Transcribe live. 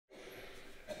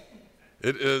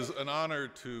It is an honor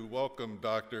to welcome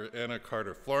Dr. Anna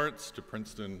Carter Florence to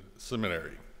Princeton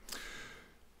Seminary.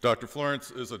 Dr.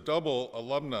 Florence is a double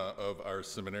alumna of our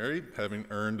seminary, having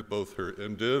earned both her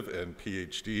MDiv and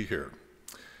PhD here.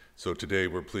 So today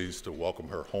we're pleased to welcome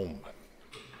her home.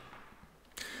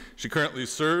 She currently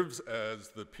serves as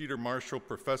the Peter Marshall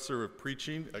Professor of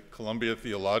Preaching at Columbia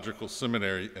Theological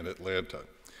Seminary in Atlanta.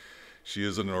 She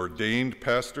is an ordained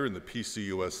pastor in the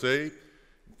PCUSA,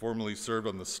 formerly served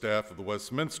on the staff of the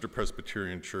Westminster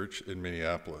Presbyterian Church in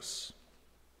Minneapolis.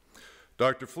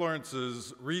 Dr.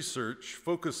 Florence's research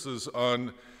focuses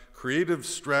on creative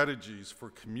strategies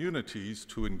for communities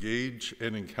to engage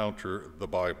and encounter the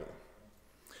Bible.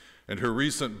 In her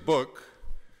recent book,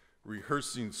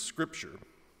 Rehearsing Scripture,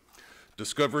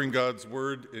 Discovering God's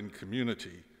Word in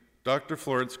Community, Dr.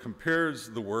 Florence compares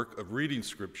the work of reading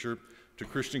Scripture to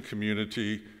Christian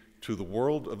community to the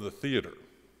world of the theater.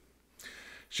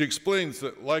 She explains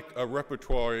that like a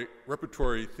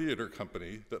repertory theater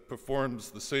company that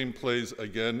performs the same plays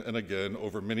again and again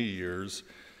over many years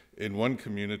in one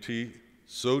community,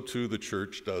 so too the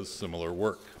church does similar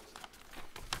work.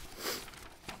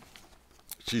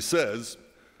 She says,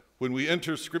 when we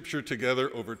enter Scripture together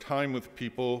over time with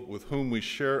people with whom we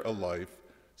share a life,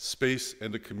 space,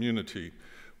 and a community,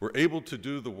 we're able to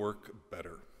do the work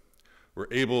better. We're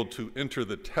able to enter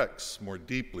the text more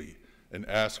deeply and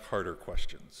ask harder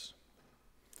questions.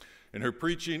 In her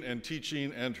preaching and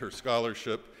teaching and her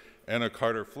scholarship, Anna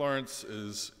Carter Florence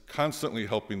is constantly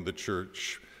helping the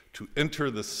church to enter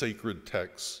the sacred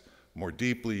texts more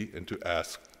deeply and to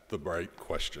ask the right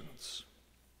questions.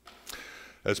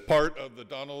 As part of the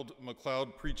Donald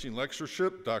Macleod preaching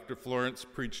lectureship, Dr. Florence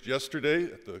preached yesterday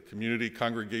at the Community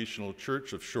Congregational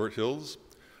Church of Short Hills.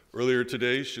 Earlier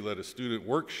today, she led a student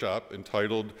workshop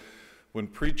entitled, When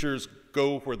Preachers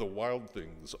Go Where the Wild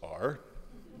Things Are.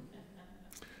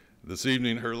 This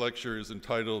evening, her lecture is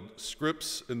entitled,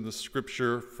 Scripts in the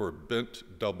Scripture for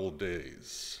Bent Double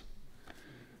Days.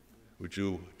 Would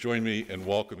you join me in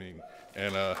welcoming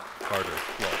Anna Carter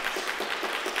Florence?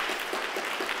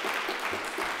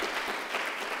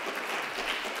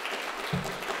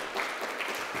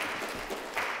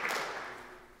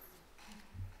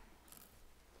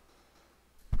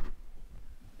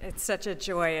 It's such a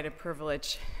joy and a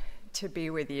privilege to be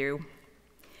with you.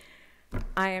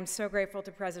 I am so grateful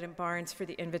to President Barnes for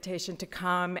the invitation to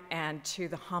come and to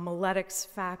the homiletics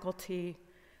faculty,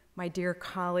 my dear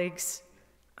colleagues.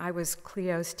 I was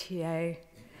Cleo's TA.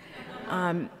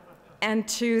 And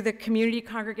to the Community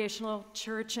Congregational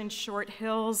Church in Short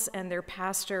Hills and their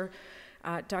pastor,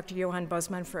 Dr. Johann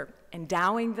Bosman, for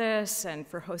endowing this and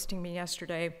for hosting me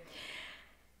yesterday.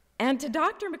 And to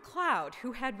Dr. Macleod,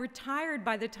 who had retired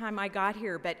by the time I got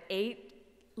here, but ate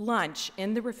lunch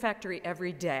in the refectory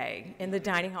every day in the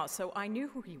dining hall. So I knew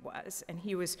who he was, and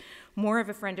he was more of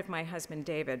a friend of my husband,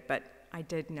 David, but I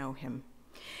did know him.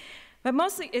 But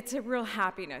mostly, it's a real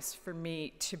happiness for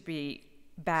me to be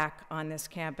back on this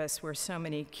campus where so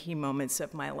many key moments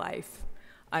of my life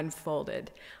unfolded.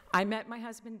 I met my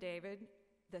husband, David,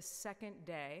 the second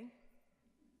day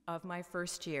of my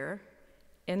first year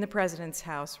in the President's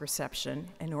House reception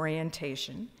and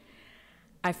orientation.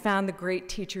 I found the great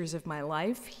teachers of my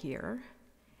life here,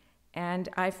 and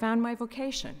I found my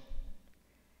vocation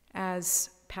as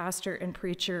pastor and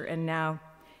preacher and now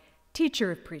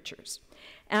teacher of preachers.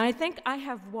 And I think I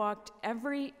have walked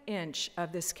every inch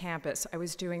of this campus. I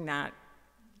was doing that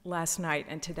last night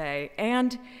and today.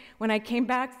 And when I came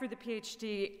back for the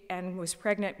PhD and was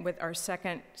pregnant with our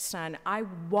second son, I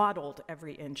waddled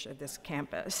every inch of this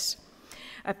campus.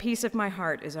 A piece of my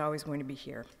heart is always going to be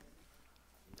here.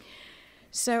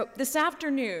 So this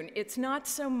afternoon, it's not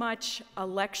so much a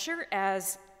lecture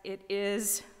as it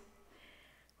is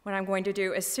what I'm going to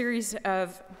do, a series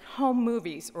of home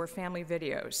movies or family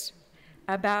videos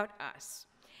about us.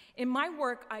 In my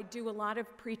work, I do a lot of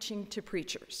preaching to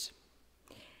preachers.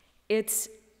 It's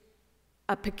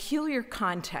a peculiar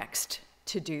context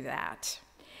to do that.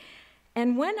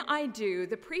 And when I do,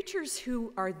 the preachers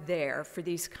who are there for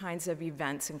these kinds of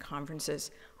events and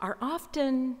conferences are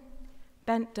often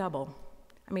bent double.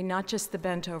 I mean, not just the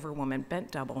bent over woman,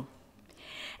 bent double.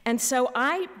 And so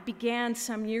I began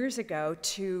some years ago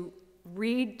to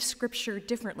read Scripture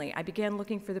differently. I began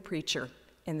looking for the preacher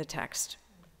in the text,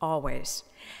 always,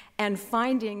 and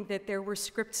finding that there were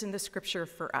scripts in the Scripture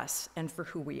for us and for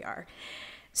who we are.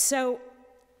 So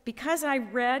because I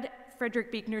read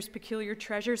Frederick Buechner's Peculiar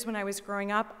Treasures when I was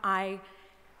growing up, I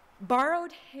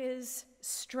borrowed his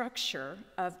structure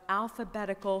of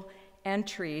alphabetical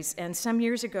entries and some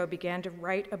years ago began to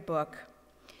write a book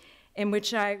in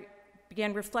which I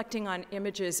began reflecting on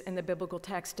images in the biblical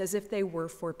text as if they were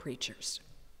for preachers.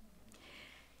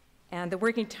 And the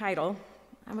working title,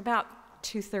 I'm about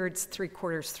 2/3,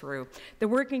 3/4 through. The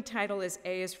working title is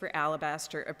A is for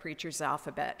Alabaster, a Preacher's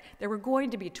Alphabet. There were going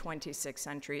to be 26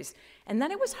 entries, and then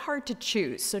it was hard to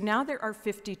choose. So now there are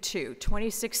 52,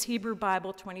 26 Hebrew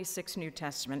Bible, 26 New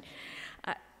Testament.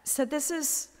 So this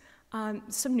is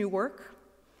some new work,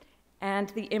 and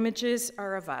the images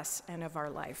are of us and of our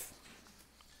life.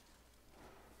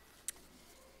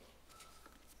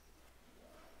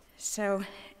 So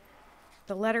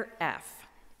the letter F.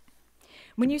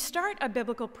 When you start a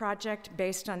biblical project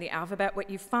based on the alphabet, what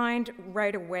you find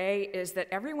right away is that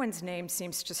everyone's name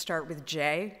seems to start with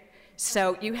J.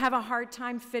 So you have a hard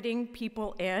time fitting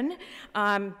people in.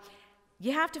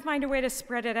 You have to find a way to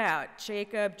spread it out.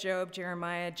 Jacob, Job,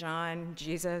 Jeremiah, John,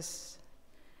 Jesus.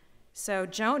 So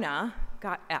Jonah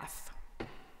got F,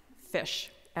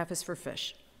 fish. F is for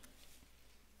fish.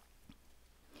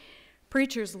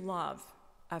 Preachers love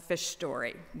a fish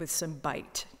story with some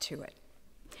bite to it.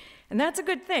 And that's a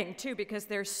good thing, too, because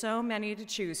there's so many to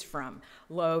choose from.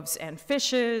 Loaves and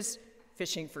fishes,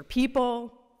 fishing for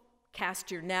people,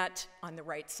 cast your net on the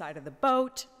right side of the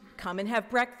boat, come and have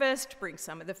breakfast, bring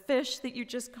some of the fish that you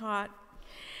just caught.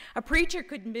 A preacher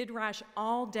could midrash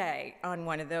all day on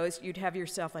one of those. You'd have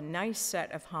yourself a nice set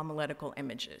of homiletical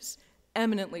images,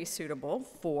 eminently suitable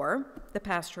for the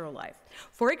pastoral life.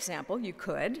 For example, you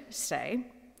could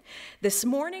say, "This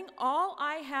morning, all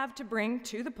I have to bring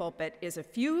to the pulpit is a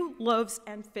few loaves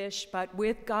and fish, but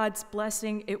with God's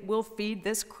blessing, it will feed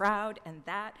this crowd, and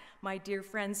that, my dear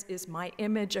friends, is my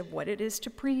image of what it is to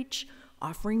preach,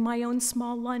 offering my own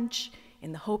small lunch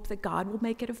in the hope that God will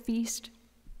make it a feast."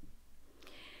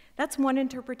 That's one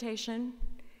interpretation,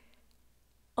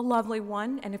 a lovely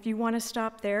one, and if you want to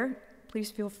stop there,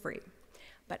 please feel free.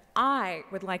 But I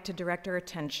would like to direct our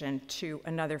attention to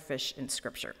another fish in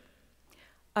Scripture.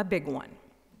 A big one.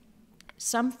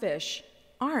 Some fish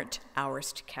aren't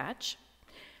ours to catch.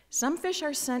 Some fish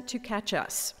are sent to catch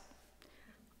us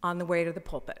on the way to the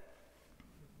pulpit.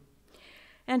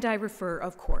 And I refer,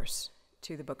 of course,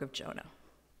 to the book of Jonah.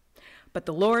 But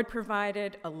the Lord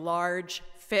provided a large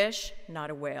fish, not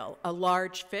a whale, a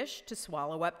large fish to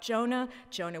swallow up Jonah.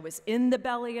 Jonah was in the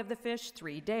belly of the fish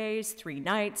 3 days, 3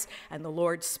 nights, and the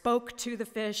Lord spoke to the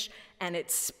fish, and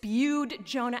it spewed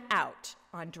Jonah out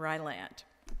on dry land.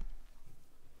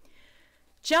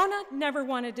 Jonah never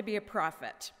wanted to be a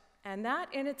prophet, and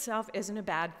that in itself isn't a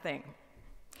bad thing.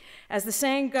 As the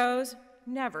saying goes,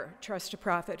 never trust a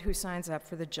prophet who signs up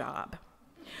for the job.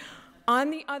 On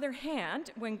the other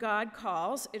hand, when God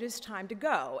calls, it is time to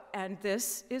go, and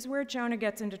this is where Jonah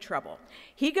gets into trouble.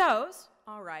 He goes,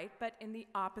 all right, but in the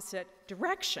opposite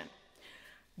direction.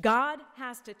 God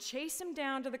has to chase him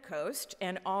down to the coast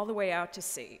and all the way out to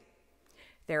sea.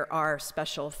 There are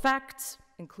special effects,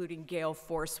 including gale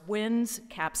force winds,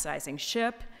 capsizing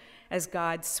ship, as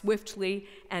God swiftly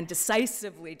and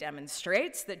decisively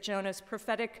demonstrates that Jonah's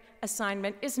prophetic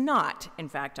assignment is not, in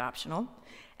fact, optional,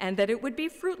 and that it would be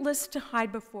fruitless to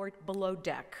hide below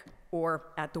deck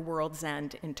or at the world's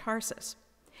end in Tarsus.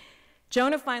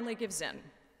 Jonah finally gives in.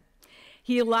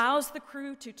 He allows the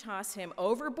crew to toss him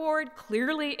overboard,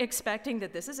 clearly expecting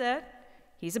that this is it.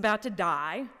 He's about to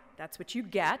die. That's what you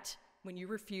get when you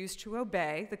refuse to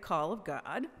obey the call of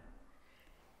God.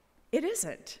 It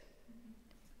isn't.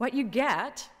 What you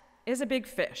get is a big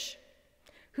fish,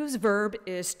 whose verb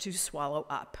is to swallow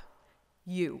up.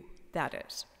 You, that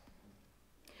is.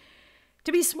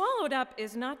 To be swallowed up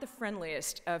is not the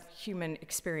friendliest of human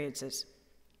experiences.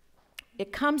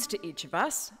 It comes to each of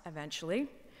us, eventually,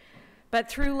 but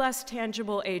through less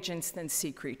tangible agents than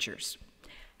sea creatures.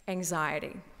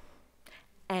 Anxiety,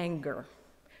 anger,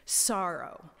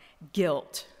 sorrow,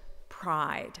 guilt,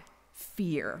 pride,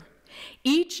 fear.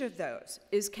 Each of those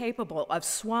is capable of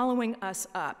swallowing us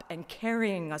up and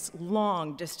carrying us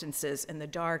long distances in the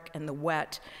dark and the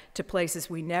wet to places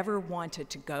we never wanted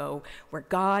to go, where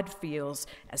God feels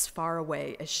as far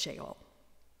away as Sheol.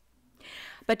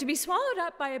 But to be swallowed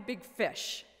up by a big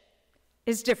fish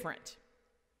is different.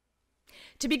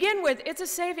 To begin with, it's a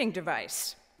saving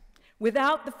device.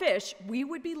 Without the fish, we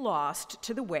would be lost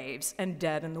to the waves and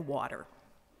dead in the water.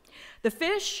 The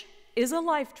fish is a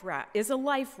life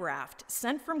raft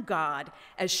sent from God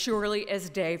as surely as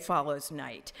day follows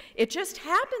night. It just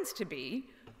happens to be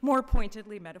more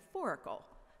pointedly metaphorical,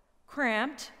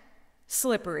 cramped,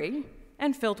 slippery,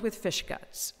 and filled with fish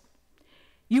guts.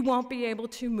 You won't be able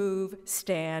to move,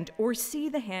 stand, or see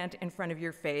the hand in front of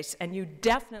your face, and you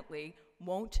definitely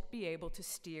won't be able to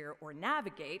steer or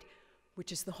navigate,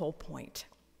 which is the whole point.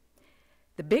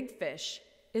 The big fish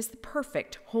is the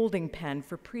perfect holding pen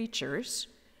for preachers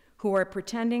who are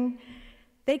pretending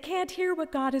they can't hear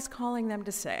what God is calling them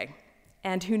to say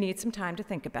and who need some time to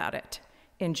think about it.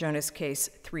 In Jonah's case,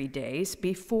 3 days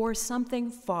before something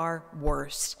far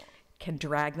worse can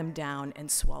drag them down and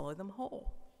swallow them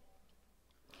whole.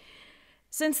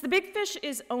 Since the big fish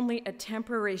is only a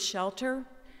temporary shelter,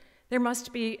 there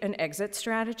must be an exit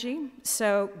strategy,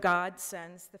 so God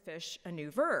sends the fish a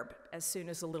new verb as soon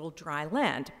as a little dry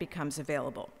land becomes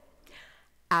available.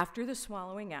 After the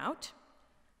swallowing up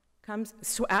comes the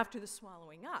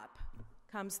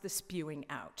spewing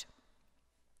out.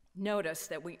 Notice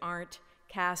that we aren't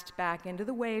cast back into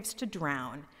the waves to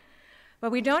drown,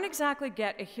 but we don't exactly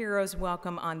get a hero's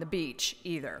welcome on the beach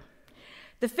either.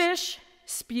 The fish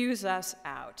spews us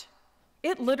out.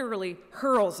 It literally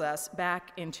hurls us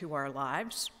back into our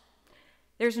lives.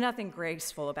 There's nothing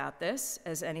graceful about this,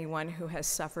 as anyone who has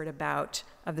suffered a bout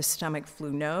of the stomach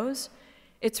flu knows.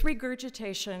 It's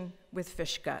regurgitation with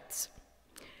fish guts.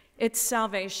 It's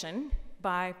salvation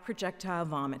by projectile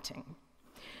vomiting.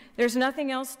 There's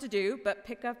nothing else to do but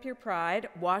pick up your pride,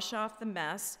 wash off the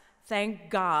mess, thank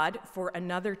God for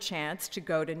another chance to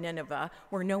go to Nineveh,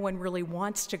 where no one really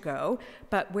wants to go,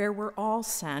 but where we're all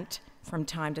sent from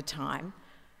time to time,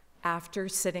 after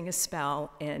sitting a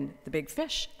spell in the big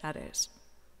fish, that is.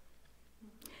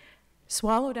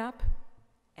 Swallowed up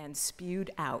and spewed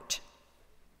out.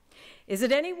 Is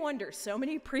it any wonder so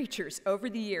many preachers over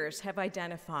the years have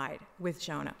identified with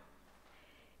Jonah?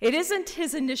 It isn't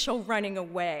his initial running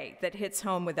away that hits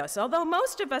home with us, although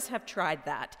most of us have tried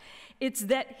that. It's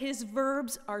that his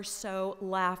verbs are so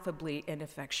laughably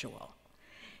ineffectual.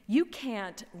 You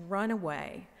can't run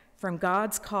away from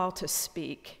God's call to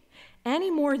speak any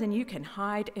more than you can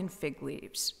hide in fig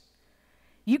leaves.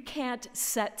 You can't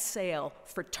set sail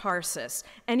for Tarsus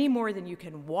any more than you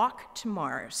can walk to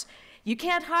Mars. You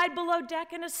can't hide below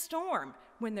deck in a storm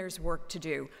when there's work to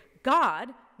do. God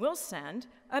will send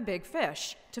a big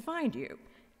fish to find you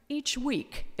each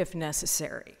week if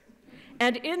necessary.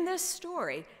 And in this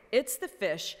story, it's the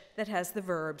fish that has the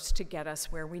verbs to get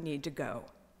us where we need to go.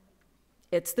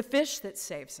 It's the fish that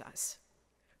saves us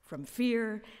from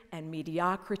fear and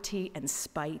mediocrity and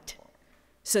spite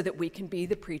so that we can be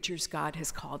the preachers God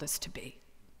has called us to be.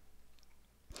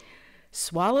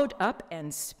 Swallowed up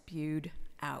and spewed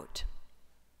out.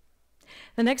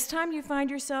 The next time you find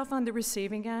yourself on the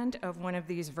receiving end of one of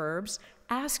these verbs,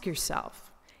 ask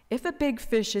yourself if a big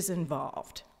fish is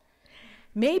involved.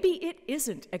 Maybe it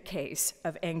isn't a case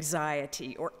of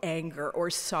anxiety or anger or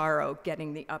sorrow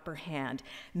getting the upper hand.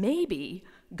 Maybe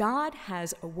God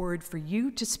has a word for you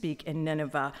to speak in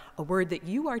Nineveh, a word that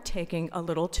you are taking a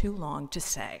little too long to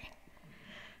say.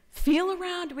 Feel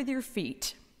around with your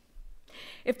feet.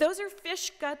 If those are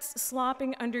fish guts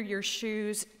slopping under your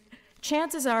shoes,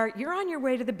 chances are you're on your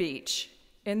way to the beach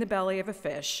in the belly of a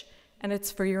fish, and it's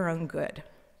for your own good.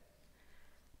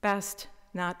 Best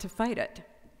not to fight it.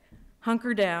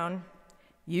 Hunker down,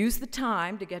 use the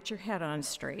time to get your head on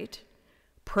straight,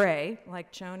 pray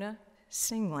like Jonah,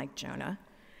 sing like Jonah,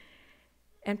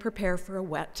 and prepare for a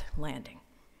wet landing.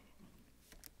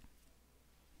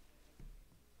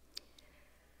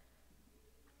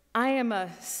 I am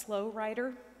a slow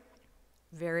writer,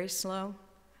 very slow,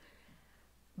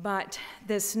 but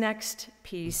this next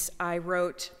piece I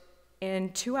wrote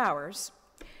in 2 hours,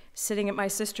 sitting at my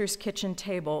sister's kitchen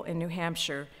table in New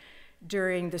Hampshire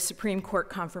during the Supreme Court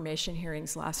confirmation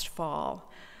hearings last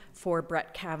fall for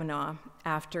Brett Kavanaugh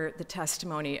after the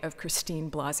testimony of Christine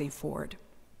Blasey Ford.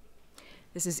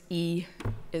 This is E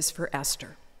is for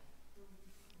Esther.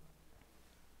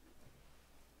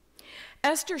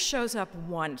 Esther shows up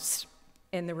once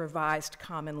in the Revised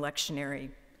Common Lectionary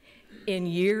in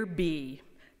year B,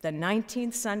 the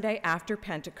 19th Sunday after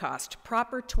Pentecost,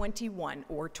 proper 21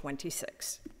 or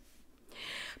 26.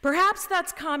 Perhaps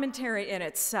that's commentary in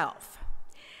itself.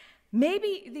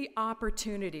 Maybe the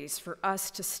opportunities for us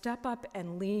to step up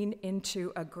and lean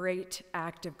into a great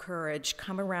act of courage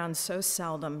come around so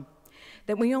seldom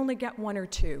that we only get 1 or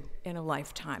 2 in a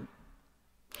lifetime.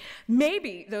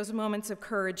 Maybe those moments of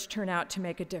courage turn out to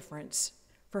make a difference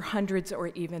for hundreds or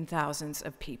even thousands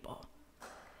of people.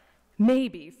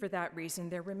 Maybe for that reason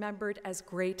they're remembered as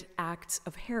great acts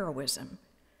of heroism,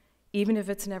 even if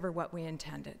it's never what we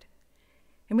intended.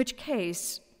 In which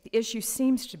case, the issue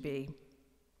seems to be,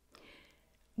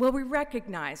 will we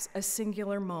recognize a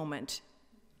singular moment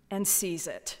and seize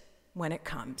it when it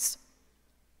comes?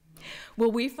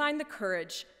 Will we find the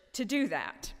courage to do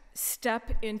that,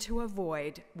 step into a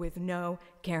void with no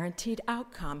guaranteed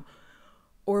outcome,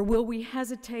 or will we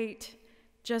hesitate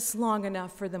just long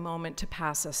enough for the moment to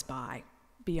pass us by,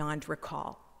 beyond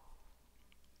recall?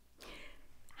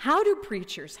 How do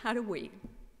preachers, how do we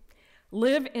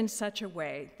live in such a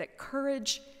way that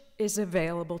courage is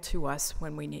available to us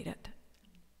when we need it?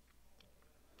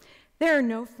 There are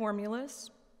no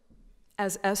formulas,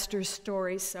 as Esther's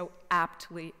story so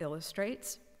aptly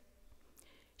illustrates.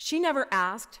 She never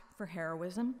asked for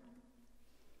heroism.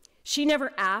 She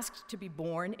never asked to be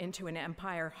born into an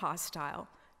empire hostile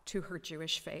to her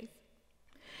Jewish faith.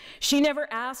 She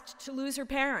never asked to lose her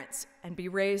parents and be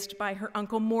raised by her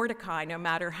uncle Mordecai, no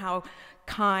matter how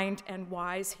kind and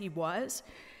wise he was.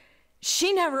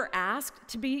 She never asked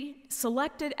to be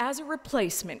selected as a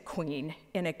replacement queen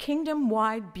in a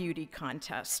kingdom-wide beauty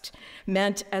contest,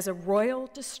 meant as a royal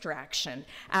distraction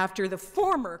after the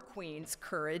former queen's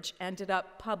courage ended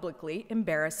up publicly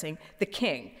embarrassing the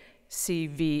king.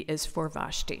 CV is for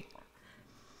Vashti.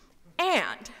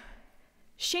 And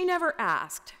she never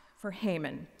asked for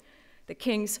Haman, the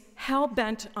king's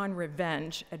hell-bent on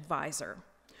revenge advisor,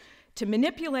 to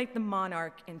manipulate the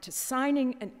monarch into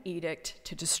signing an edict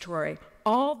to destroy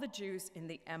all the Jews in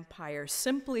the empire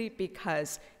simply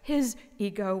because his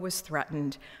ego was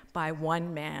threatened by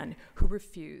one man who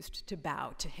refused to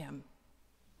bow to him.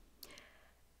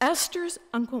 Esther's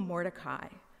uncle Mordecai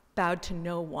bowed to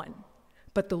no one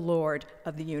but the Lord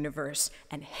of the universe,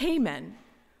 and Haman,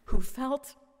 who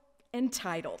felt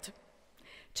entitled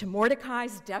to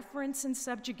Mordecai's deference and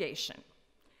subjugation,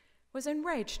 was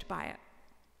enraged by it.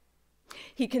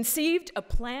 He conceived a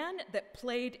plan that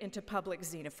played into public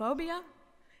xenophobia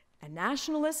and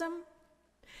nationalism.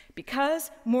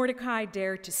 Because Mordecai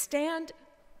dared to stand,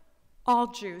 all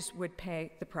Jews would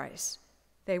pay the price.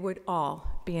 They would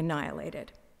all be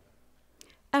annihilated.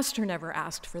 Esther never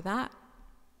asked for that,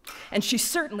 and she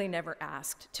certainly never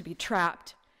asked to be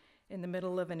trapped in the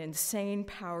middle of an insane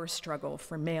power struggle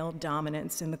for male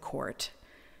dominance in the court,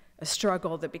 a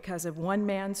struggle that, because of one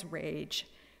man's rage,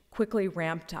 quickly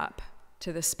ramped up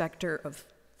to the specter of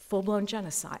full-blown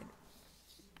genocide.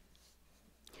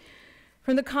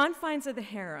 From the confines of the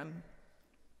harem,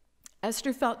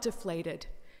 Esther felt deflated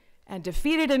and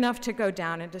defeated enough to go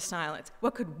down into silence.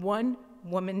 What could one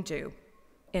woman do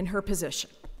in her position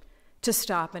to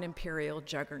stop an imperial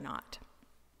juggernaut?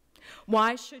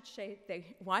 Why should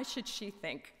she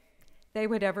think they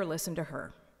would ever listen to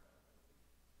her?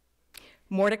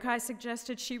 Mordecai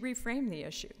suggested she reframe the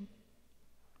issue.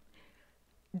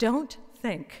 Don't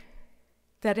think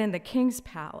that in the king's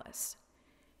palace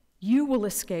you will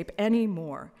escape any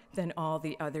more than all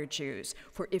the other Jews.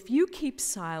 For if you keep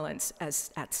silence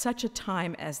at such a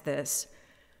time as this,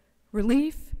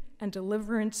 relief and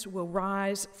deliverance will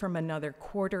rise from another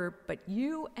quarter, but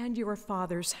you and your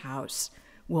father's house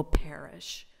will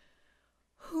perish.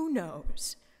 Who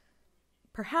knows?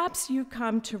 Perhaps you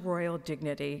come to royal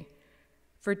dignity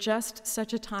for just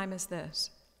such a time as this.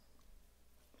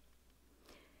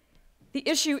 The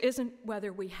issue isn't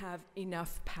whether we have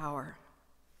enough power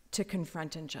to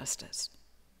confront injustice.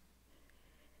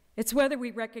 It's whether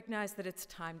we recognize that it's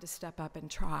time to step up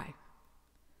and try.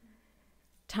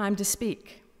 Time to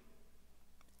speak.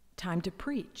 Time to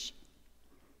preach.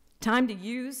 Time to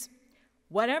use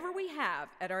whatever we have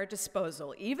at our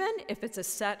disposal, even if it's a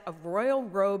set of royal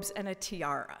robes and a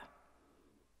tiara.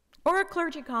 Or a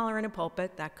clergy collar and a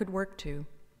pulpit, that could work too.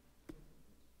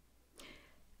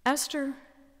 Esther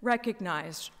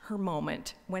recognized her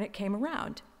moment when it came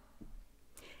around.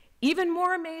 Even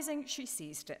more amazing, she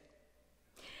seized it.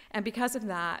 And because of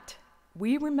that,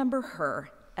 we remember her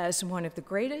as one of the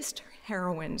greatest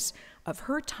heroines of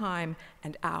her time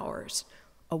and ours,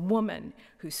 a woman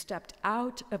who stepped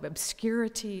out of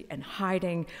obscurity and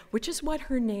hiding, which is what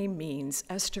her name means.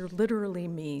 Esther literally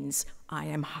means, I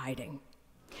am hiding,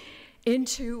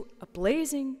 into a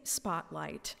blazing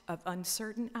spotlight of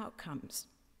uncertain outcomes.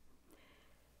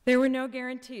 There were no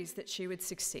guarantees that she would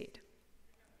succeed.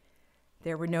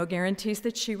 There were no guarantees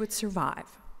that she would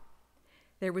survive.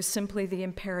 There was simply the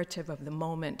imperative of the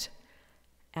moment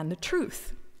and the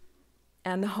truth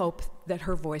and the hope that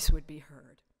her voice would be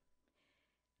heard.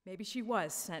 Maybe she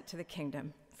was sent to the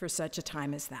kingdom for such a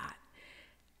time as that.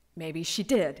 Maybe she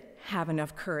did have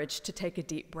enough courage to take a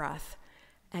deep breath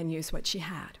and use what she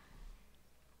had.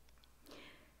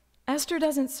 Esther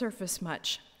doesn't surface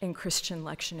much in Christian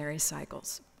lectionary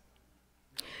cycles.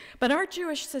 But our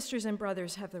Jewish sisters and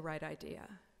brothers have the right idea.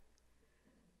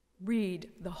 Read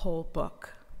the whole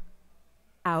book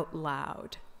out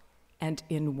loud and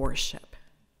in worship.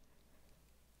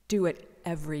 Do it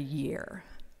every year.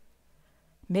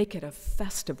 Make it a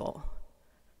festival.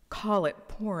 Call it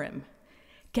Purim.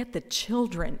 Get the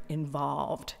children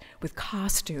involved with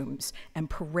costumes and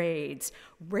parades.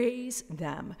 Raise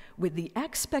them with the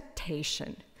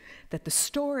expectation that the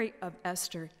story of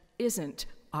Esther isn't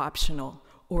optional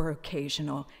or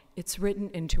occasional. It's written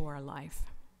into our life.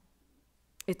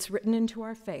 It's written into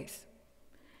our faith.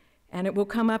 And it will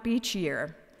come up each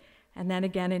year, and then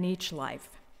again in each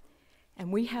life.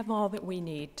 And we have all that we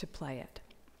need to play it.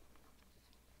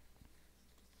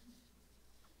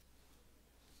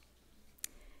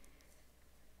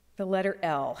 The letter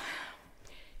L.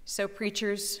 So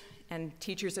preachers and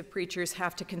teachers of preachers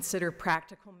have to consider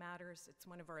practical matters. It's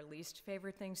one of our least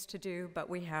favorite things to do, but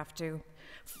we have to.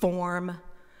 Form,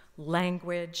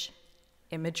 language,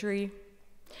 imagery.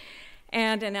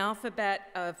 And an alphabet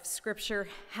of Scripture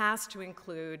has to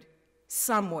include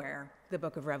somewhere the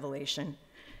book of Revelation.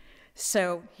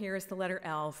 So here's the letter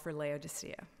L for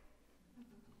Laodicea.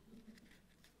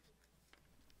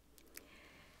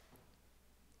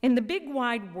 In the big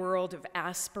wide world of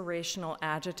aspirational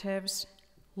adjectives,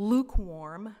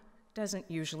 lukewarm doesn't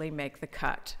usually make the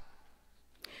cut.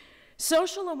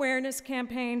 Social awareness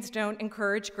campaigns don't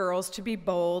encourage girls to be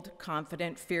bold,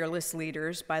 confident, fearless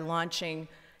leaders by launching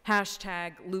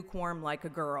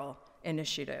 #lukewarm-like-a-girl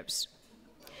initiatives.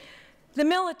 The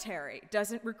military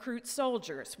doesn't recruit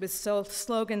soldiers with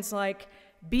slogans like,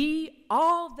 "Be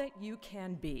all that you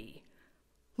can be,"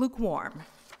 lukewarm.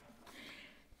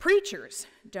 Preachers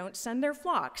don't send their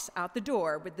flocks out the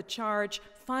door with the charge,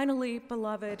 "Finally,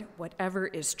 beloved, whatever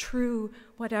is true,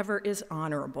 whatever is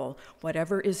honorable,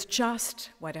 whatever is just,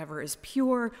 whatever is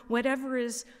pure, whatever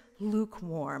is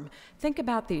lukewarm." Think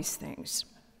about these things.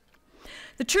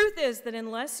 The truth is that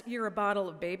unless you're a bottle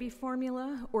of baby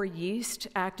formula or yeast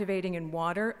activating in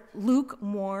water,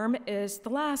 lukewarm is the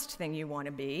last thing you want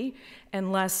to be,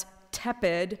 unless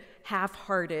tepid,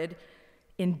 half-hearted,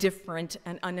 indifferent,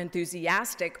 and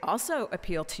unenthusiastic also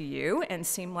appeal to you and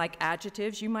seem like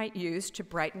adjectives you might use to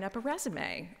brighten up a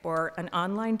resume or an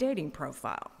online dating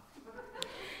profile.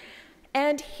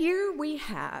 And here we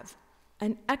have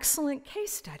an excellent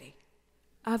case study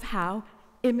of how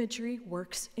imagery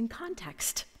works in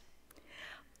context.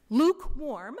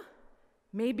 Lukewarm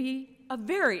may be a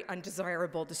very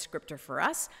undesirable descriptor for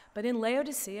us, but in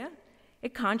Laodicea,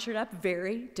 it conjured up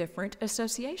very different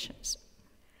associations.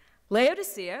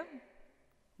 Laodicea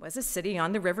was a city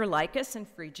on the river Lycus in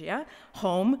Phrygia,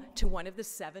 home to one of the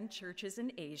 7 churches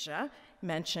in Asia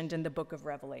mentioned in the book of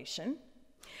Revelation.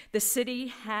 The city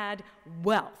had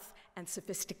wealth and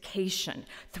sophistication,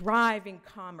 thriving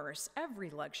commerce, every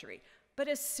luxury, but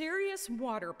a serious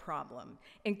water problem,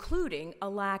 including a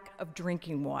lack of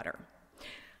drinking water.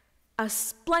 A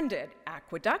splendid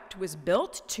aqueduct was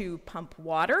built to pump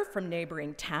water from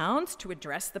neighboring towns to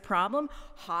address the problem.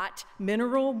 Hot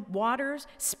mineral waters,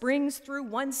 springs through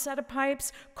one set of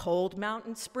pipes, cold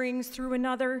mountain springs through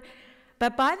another.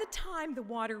 But by the time the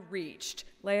water reached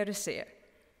Laodicea,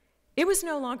 it was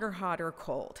no longer hot or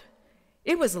cold.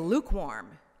 It was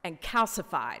lukewarm and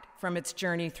calcified from its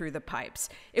journey through the pipes.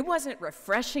 It wasn't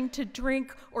refreshing to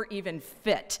drink or even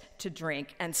fit to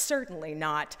drink, and certainly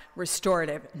not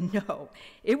restorative. No,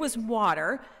 it was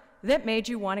water that made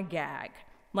you want to gag,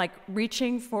 like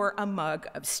reaching for a mug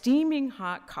of steaming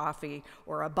hot coffee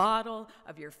or a bottle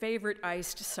of your favorite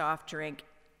iced soft drink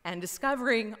and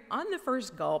discovering on the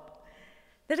first gulp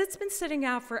that it's been sitting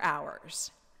out for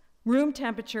hours, room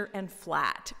temperature and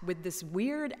flat, with this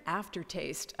weird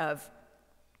aftertaste of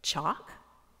chalk?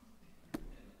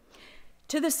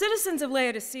 To the citizens of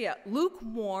Laodicea,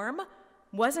 lukewarm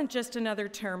wasn't just another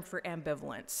term for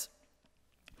ambivalence.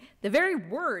 The very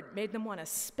word made them want to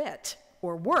spit,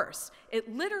 or worse,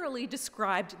 it literally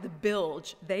described the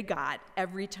bilge they got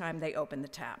every time they opened the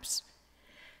taps.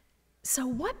 So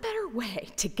what better way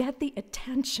to get the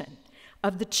attention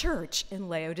of the church in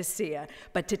Laodicea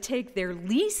but to take their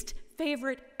least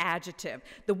favorite adjective,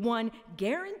 the one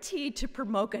guaranteed to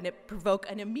provoke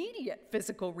an immediate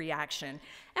physical reaction,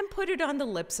 and put it on the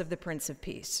lips of the Prince of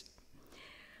Peace?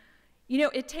 You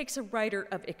know, it takes a writer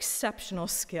of exceptional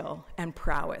skill and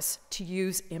prowess to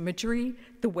use imagery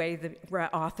the way the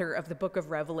author of the book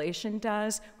of Revelation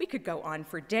does. We could go on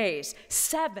for days.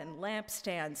 7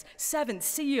 lampstands, 7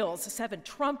 seals, 7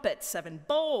 trumpets, 7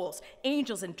 bowls,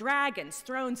 angels and dragons,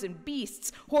 thrones and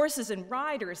beasts, horses and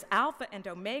riders, Alpha and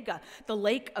Omega, the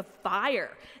lake of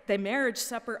fire, the marriage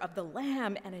supper of the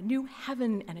Lamb, and a new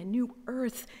heaven and a new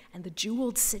earth, and the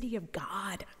jeweled city of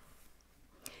God.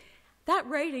 That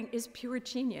writing is pure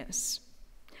genius.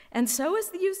 And so is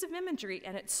the use of imagery,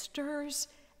 and it stirs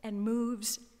and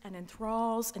moves and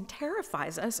enthralls and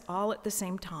terrifies us all at the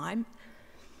same time.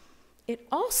 It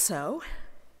also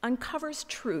uncovers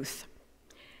truth,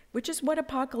 which is what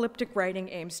apocalyptic writing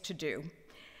aims to do,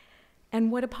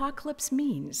 and what apocalypse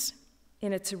means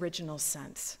in its original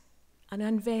sense: an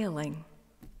unveiling,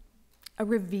 a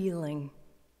revealing,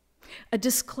 a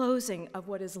disclosing of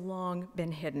what has long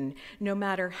been hidden, no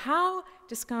matter how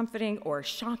discomforting or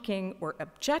shocking or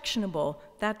objectionable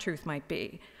that truth might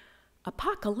be.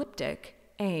 Apocalyptic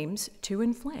aims to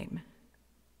inflame.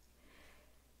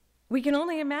 We can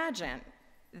only imagine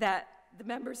that the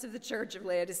members of the Church of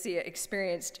Laodicea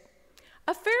experienced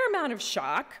a fair amount of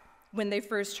shock when they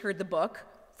first heard the book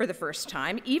for the first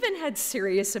time, even had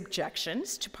serious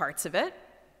objections to parts of it.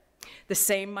 The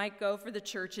same might go for the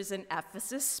churches in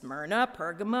Ephesus, Smyrna,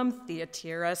 Pergamum,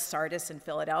 Thyatira, Sardis, and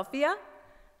Philadelphia.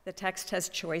 The text has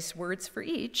choice words for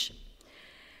each.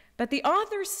 But the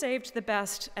authors saved the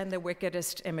best and the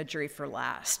wickedest imagery for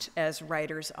last, as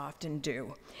writers often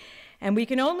do. And we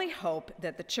can only hope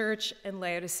that the church in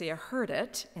Laodicea heard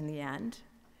it in the end,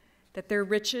 that their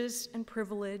riches and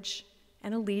privilege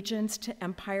and allegiance to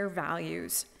empire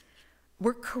values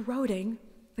were corroding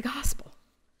the gospel.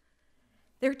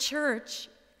 Their church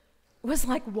was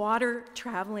like water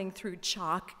traveling through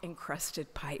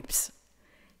chalk-encrusted pipes,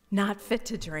 not fit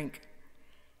to drink.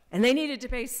 And they needed to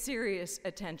pay serious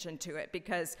attention to it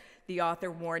because the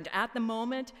author warned at the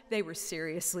moment they were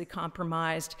seriously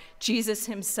compromised. Jesus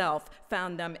himself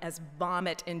found them as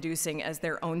vomit-inducing as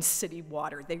their own city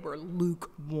water. They were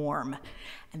lukewarm.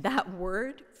 And that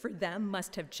word for them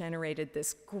must have generated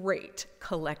this great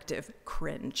collective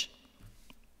cringe.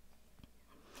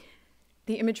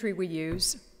 The imagery we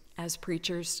use as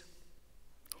preachers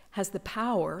has the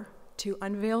power to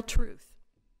unveil truth,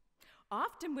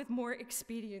 often with more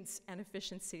expedience and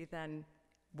efficiency than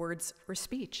words or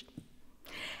speech.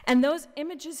 And those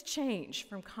images change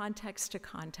from context to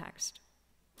context.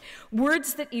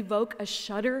 Words that evoke a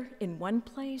shudder in one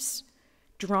place,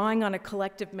 drawing on a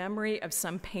collective memory of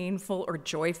some painful or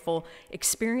joyful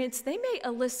experience, they may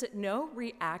elicit no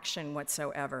reaction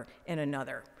whatsoever in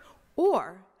another,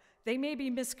 or they may be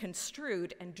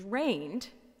misconstrued and drained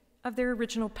of their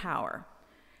original power,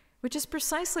 which is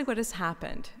precisely what has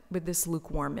happened with this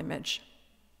lukewarm image.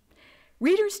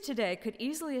 Readers today could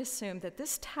easily assume that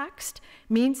this text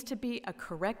means to be a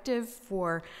corrective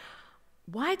for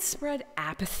widespread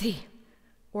apathy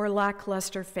or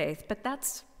lackluster faith, but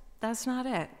that's not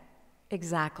it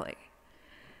exactly.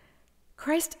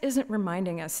 Christ isn't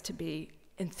reminding us to be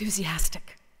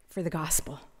enthusiastic for the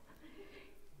gospel.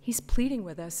 He's pleading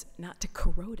with us not to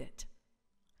corrode it.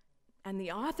 And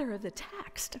the author of the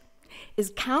text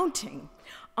is counting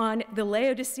on the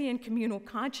Laodicean communal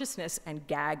consciousness and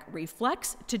gag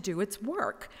reflex to do its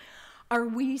work. Are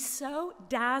we so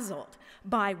dazzled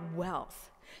by wealth,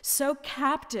 so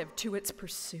captive to its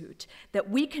pursuit,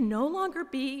 that we can no longer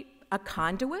be a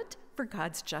conduit for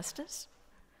God's justice?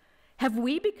 Have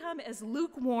we become as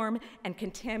lukewarm and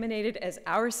contaminated as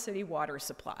our city water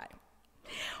supply?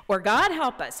 Or, God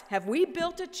help us, have we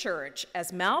built a church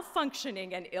as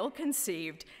malfunctioning and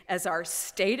ill-conceived as our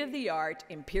state-of-the-art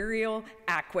imperial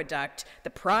aqueduct, the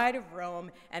pride of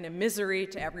Rome, and a misery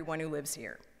to everyone who lives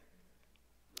here?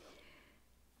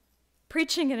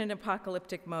 Preaching in an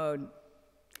apocalyptic mode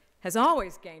has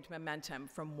always gained momentum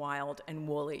from wild and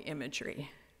woolly imagery.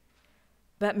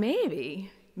 But maybe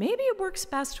it works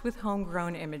best with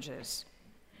homegrown images.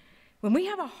 When we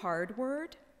have a hard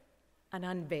word, an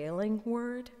unveiling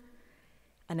word,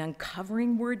 an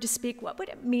uncovering word to speak, what would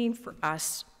it mean for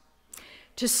us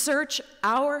to search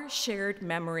our shared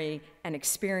memory and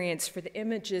experience for the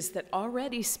images that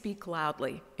already speak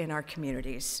loudly in our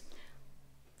communities?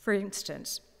 For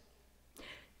instance,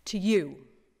 to you,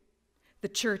 the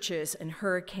churches in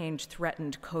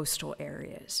hurricane-threatened coastal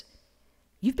areas,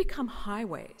 you've become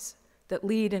highways that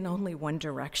lead in only one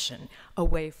direction,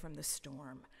 away from the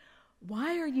storm.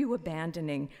 Why are you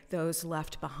abandoning those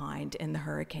left behind in the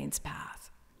hurricane's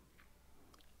path?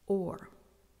 Or,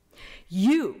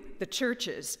 you, the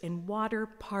churches in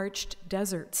water-parched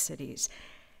desert cities,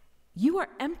 you are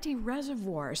empty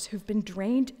reservoirs who've been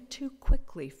drained too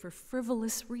quickly for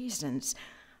frivolous reasons.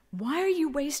 Why are you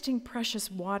wasting precious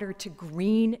water to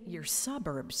green your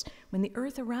suburbs when the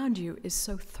earth around you is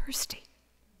so thirsty?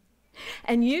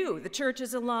 And you, the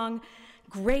churches along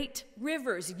great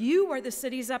rivers, you are the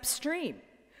cities upstream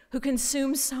who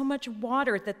consume so much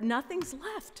water that nothing's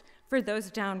left for those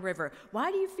downriver.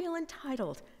 Why do you feel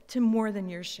entitled to more than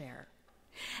your share?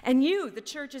 And you, the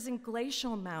churches in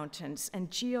glacial mountains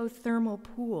and geothermal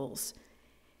pools,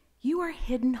 you are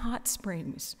hidden hot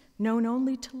springs known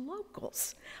only to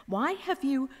locals. Why have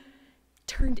you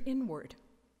turned inward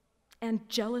and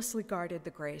jealously guarded the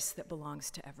grace that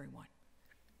belongs to everyone?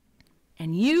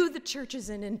 And you, the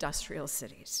churches in industrial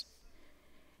cities,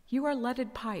 you are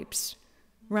leaded pipes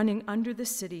running under the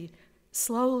city,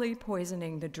 slowly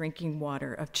poisoning the drinking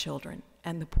water of children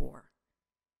and the poor.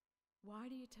 Why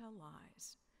do you tell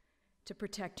lies to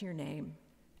protect your name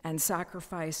and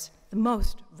sacrifice the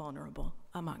most vulnerable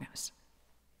among us.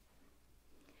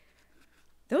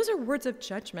 Those are words of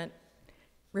judgment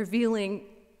revealing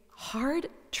hard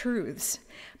truths,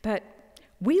 but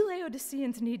we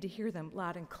Laodiceans need to hear them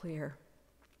loud and clear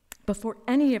before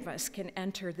any of us can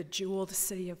enter the jeweled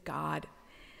city of God.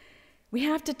 We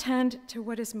have to tend to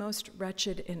what is most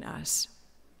wretched in us,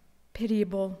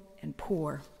 pitiable and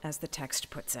poor, as the text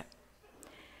puts it.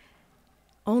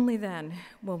 Only then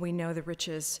will we know the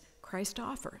riches Christ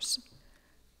offers,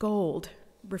 gold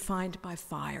refined by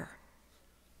fire,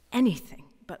 anything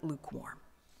but lukewarm.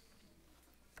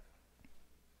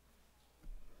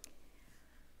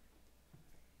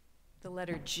 The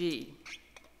letter G.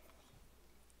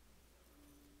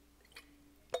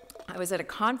 I was at a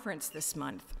conference this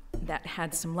month that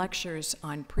had some lectures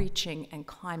on preaching and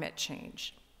climate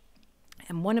change.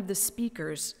 And one of the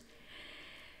speakers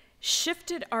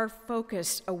shifted our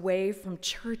focus away from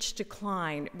church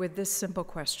decline with this simple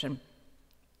question.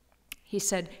 He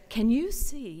said, "Can you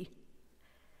see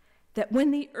that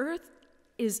when the earth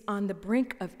is on the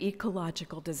brink of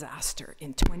ecological disaster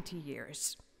in 20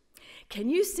 years,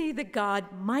 can you see that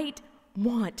God might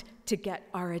want to get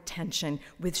our attention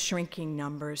with shrinking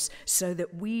numbers so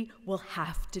that we will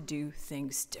have to do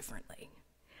things differently,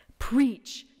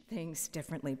 preach things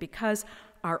differently, because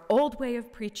our old way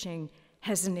of preaching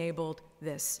has enabled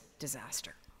this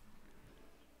disaster?"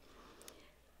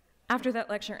 After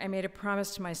that lecture, I made a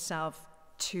promise to myself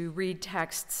to read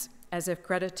texts as if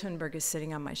Greta Thunberg is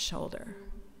sitting on my shoulder.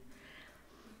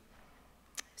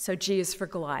 So G is for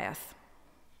Goliath.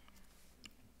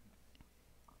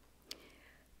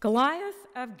 Goliath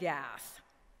of Gath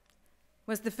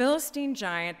was the Philistine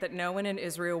giant that no one in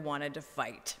Israel wanted to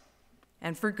fight,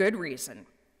 and for good reason.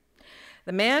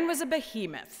 The man was a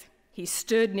behemoth. He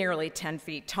stood nearly 10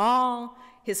 feet tall,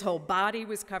 his whole body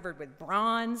was covered with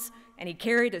bronze, and he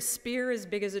carried a spear as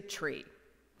big as a tree.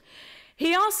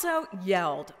 He also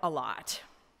yelled a lot.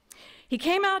 He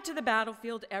came out to the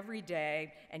battlefield every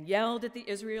day and yelled at the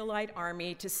Israelite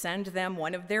army to send them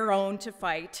one of their own to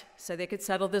fight so they could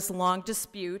settle this long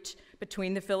dispute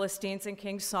between the Philistines and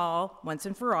King Saul once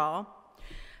and for all.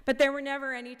 But there were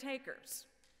never any takers.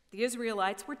 The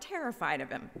Israelites were terrified of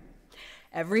him.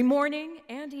 Every morning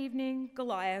and evening,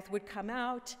 Goliath would come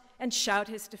out and shout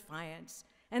his defiance,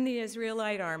 and the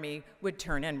Israelite army would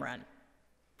turn and run.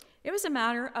 It was a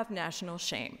matter of national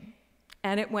shame,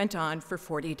 and it went on for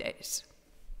 40 days.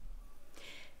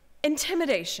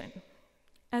 Intimidation,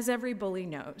 as every bully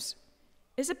knows,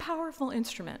 is a powerful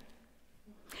instrument.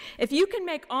 If you can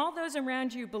make all those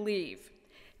around you believe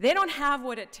they don't have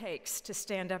what it takes to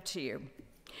stand up to you,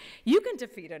 you can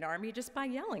defeat an army just by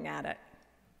yelling at it.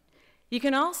 You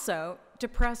can also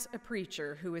depress a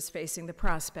preacher who is facing the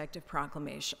prospect of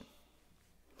proclamation.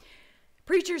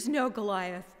 Preachers know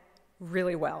Goliath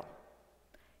really well.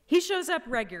 He shows up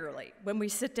regularly when we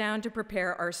sit down to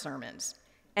prepare our sermons,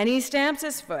 and he stamps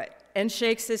his foot and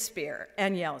shakes his spear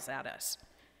and yells at us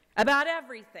about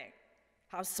everything,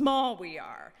 how small we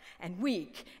are, and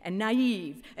weak, and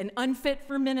naive, and unfit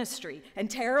for ministry, and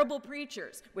terrible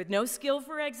preachers with no skill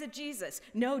for exegesis,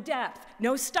 no depth,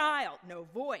 no style, no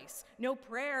voice, no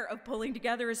prayer of pulling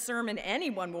together a sermon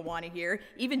anyone will want to hear,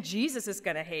 even Jesus is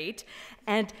going to hate.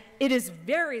 And it is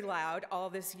very loud, all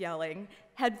this yelling.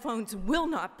 Headphones will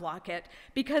not block it,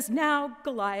 because now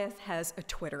Goliath has a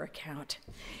Twitter account.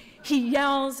 He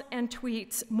yells and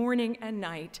tweets morning and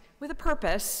night with a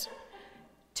purpose: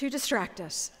 to distract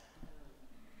us,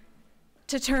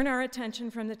 to turn our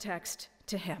attention from the text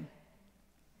to him.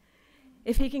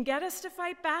 If he can get us to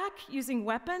fight back using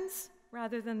weapons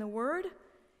rather than the word,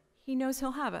 he knows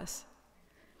he'll have us.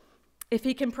 If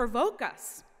he can provoke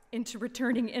us into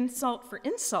returning insult for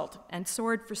insult and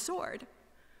sword for sword,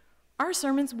 our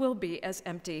sermons will be as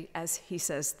empty as he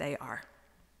says they are.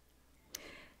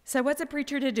 So what's a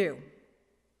preacher to do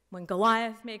when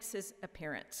Goliath makes his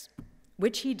appearance,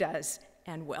 which he does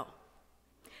and will?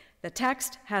 The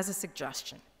text has a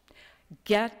suggestion.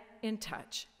 Get in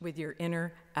touch with your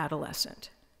inner adolescent.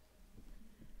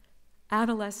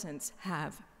 Adolescents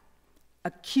have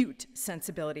acute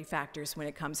sensibility factors when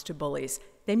it comes to bullies.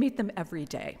 They meet them every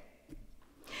day.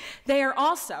 They are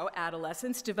also,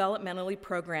 adolescents, developmentally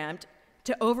programmed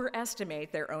to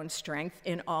overestimate their own strength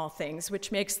in all things,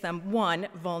 which makes them 1,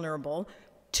 vulnerable,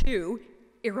 2,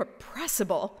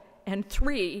 irrepressible, and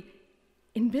 3,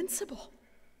 invincible.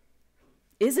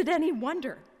 Is it any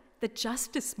wonder that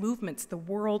justice movements the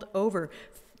world over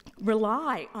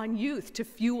rely on youth to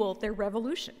fuel their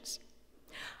revolutions?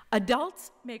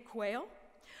 Adults may quail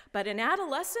But an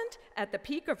adolescent at the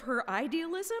peak of her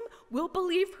idealism will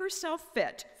believe herself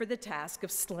fit for the task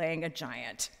of slaying a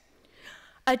giant.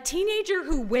 A teenager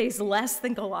who weighs less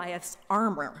than Goliath's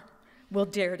armor will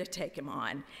dare to take him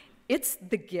on. It's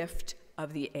the gift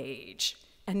of the age.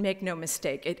 And make no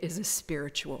mistake, it is a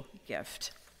spiritual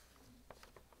gift.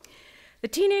 The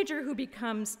teenager who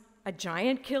becomes a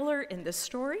giant killer in this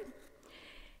story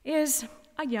is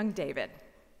a young David,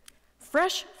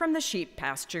 fresh from the sheep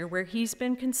pasture where he's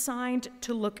been consigned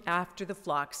to look after the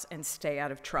flocks and stay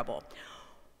out of trouble.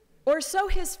 Or so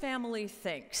his family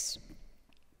thinks.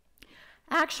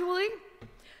 Actually,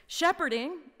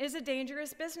 shepherding is a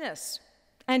dangerous business,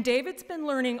 and David's been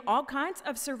learning all kinds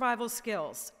of survival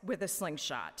skills with a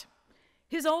slingshot.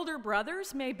 His older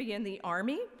brothers may be in the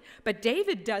army, but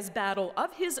David does battle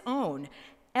of his own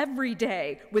every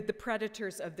day with the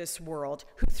predators of this world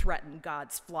who threaten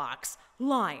God's flocks,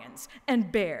 lions and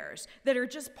bears that are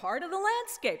just part of the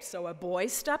landscape, so a boy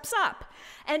steps up.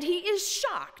 And he is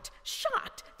shocked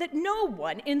that no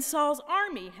one in Saul's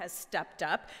army has stepped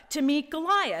up to meet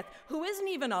Goliath, who isn't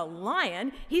even a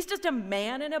lion, he's just a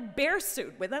man in a bear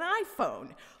suit with an iPhone.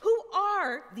 Who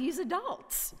are these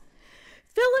adults?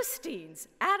 Philistines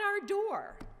at our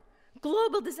door,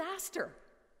 global disaster.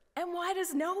 And why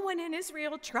does no one in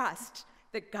Israel trust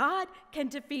that God can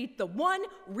defeat the one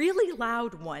really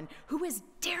loud one who is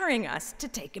daring us to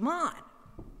take him on?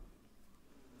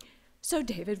 So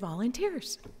David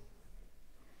volunteers.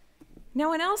 No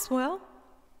one else will.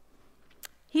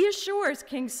 He assures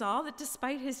King Saul that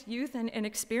despite his youth and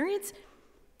inexperience,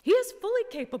 he is fully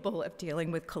capable of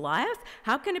dealing with Goliath.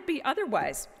 How can it be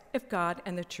otherwise if God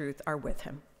and the truth are with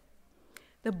him?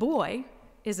 The boy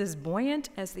is as buoyant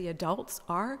as the adults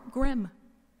are grim.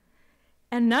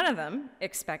 And none of them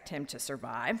expect him to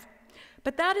survive,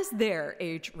 but that is their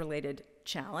age-related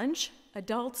challenge.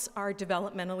 Adults are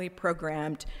developmentally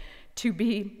programmed to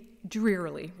be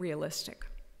drearily realistic.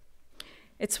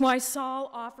 It's why Saul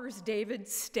offers David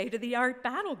state-of-the-art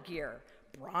battle gear,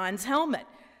 bronze helmet,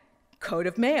 coat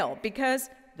of mail, because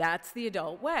that's the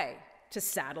adult way, to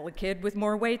saddle a kid with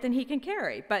more weight than he can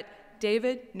carry. But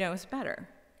David knows better.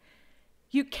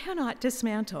 You cannot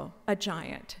dismantle a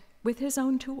giant with his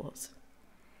own tools,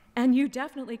 and you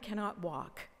definitely cannot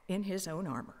walk in his own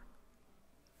armor.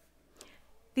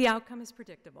 The outcome is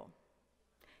predictable.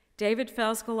 David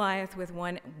fells Goliath with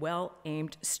one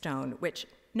well-aimed stone, which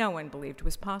no one believed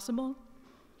was possible,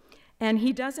 and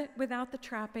he does it without the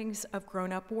trappings of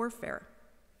grown-up warfare.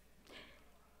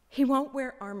 He won't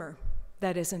wear armor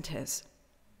that isn't his.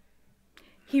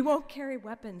 He won't carry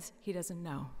weapons he doesn't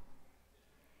know.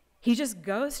 He just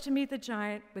goes to meet the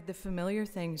giant with the familiar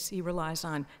things he relies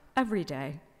on every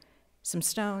day: some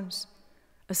stones,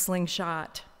 a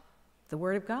slingshot, the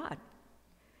Word of God.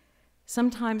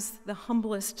 Sometimes the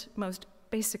humblest, most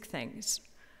basic things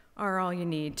are all you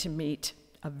need to meet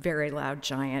a very loud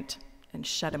giant and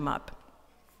shut him up.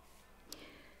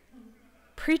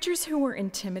 Preachers who were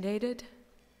intimidated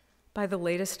by the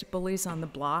latest bullies on the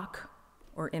block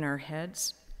or in our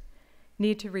heads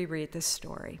need to reread this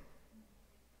story.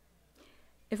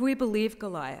 If we believe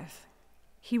Goliath,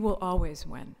 he will always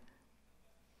win.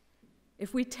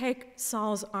 If we take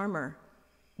Saul's armor,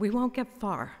 we won't get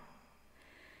far.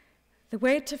 The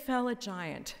way to fell a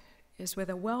giant is with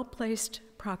a well-placed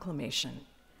proclamation,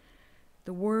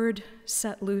 the word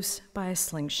set loose by a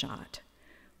slingshot,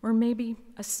 or maybe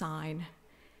a sign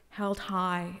held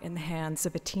high in the hands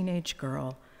of a teenage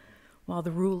girl while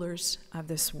the rulers of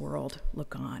this world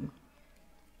look on.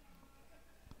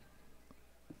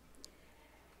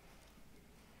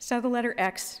 So the letter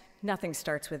X, nothing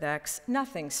starts with X,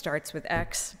 nothing starts with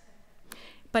X,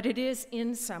 but it is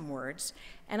in some words.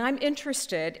 And I'm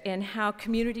interested in how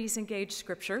communities engage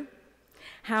Scripture,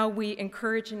 how we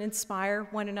encourage and inspire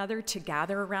one another to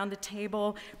gather around the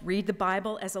table, read the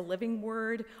Bible as a living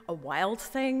word, a wild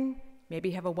thing,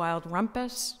 maybe have a wild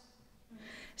rumpus.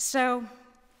 So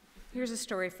here's a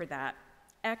story for that.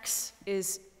 X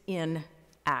is in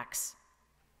Acts,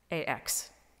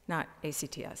 A-X, not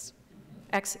A-C-T-S.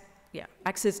 X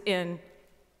is in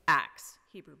Acts,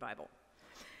 Hebrew Bible.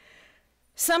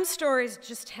 Some stories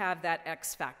just have that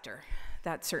X factor,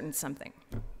 that certain something.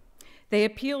 They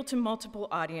appeal to multiple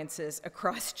audiences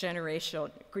across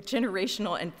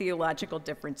generational and theological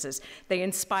differences. They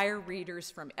inspire readers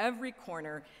from every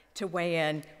corner to weigh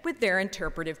in with their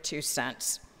interpretive 2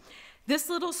 cents. This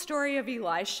little story of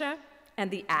Elisha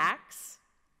and the axe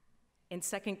in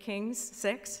 2 Kings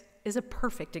 6 is a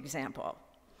perfect example.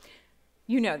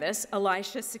 You know this,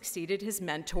 Elisha succeeded his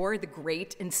mentor, the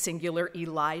great and singular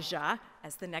Elijah,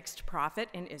 as the next prophet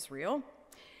in Israel.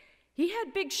 He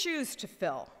had big shoes to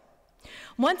fill.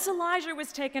 Once Elijah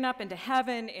was taken up into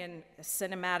heaven in a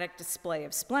cinematic display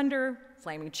of splendor,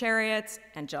 flaming chariots,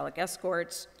 angelic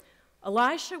escorts,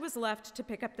 Elisha was left to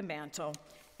pick up the mantle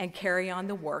and carry on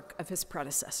the work of his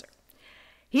predecessor.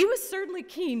 He was certainly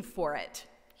keen for it.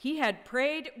 He had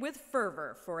prayed with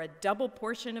fervor for a double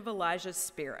portion of Elijah's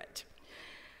spirit.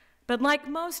 But like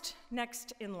most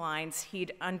next in lines,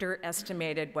 he'd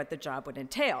underestimated what the job would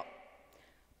entail.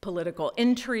 Political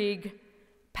intrigue,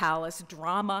 palace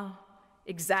drama,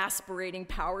 exasperating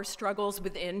power struggles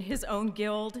within his own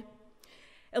guild.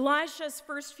 Elisha's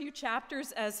first few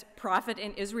chapters as prophet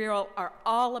in Israel are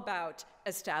all about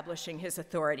establishing his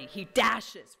authority. He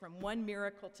dashes from one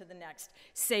miracle to the next,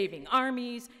 saving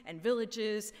armies and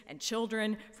villages and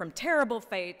children from terrible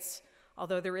fates,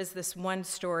 although there is this one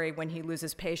story when he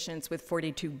loses patience with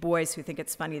 42 boys who think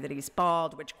it's funny that he's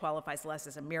bald, which qualifies less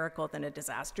as a miracle than a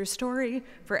disaster story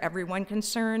for everyone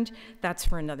concerned. That's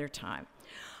for another time.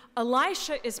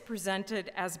 Elisha is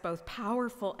presented as both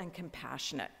powerful and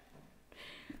compassionate,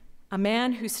 a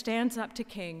man who stands up to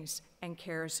kings and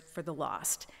cares for the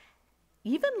lost,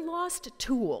 even lost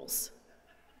tools,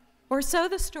 or so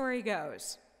the story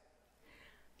goes.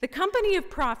 The company of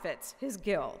prophets, his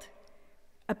guild,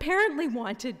 apparently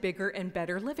wanted bigger and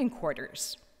better living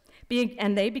quarters,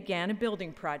 and they began a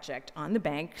building project on the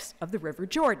banks of the River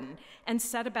Jordan and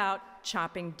set about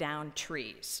chopping down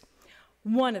trees.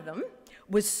 One of them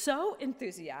was so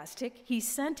enthusiastic, he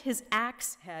sent his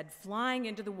axe head flying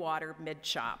into the water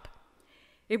mid-chop.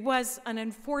 It was an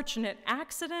unfortunate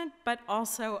accident, but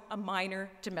also a minor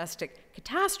domestic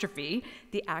catastrophe.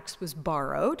 The axe was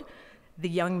borrowed, the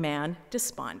young man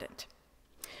despondent.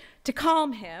 To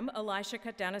calm him, Elisha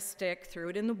cut down a stick, threw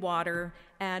it in the water,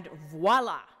 and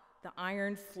voila, the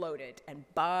iron floated and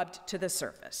bobbed to the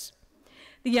surface.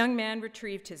 The young man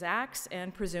retrieved his axe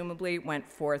and presumably went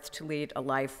forth to lead a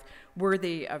life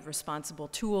worthy of responsible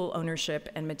tool ownership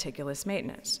and meticulous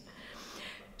maintenance.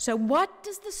 So what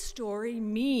does the story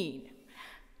mean?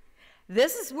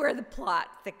 This is where the plot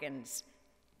thickens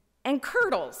and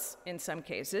curdles in some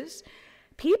cases.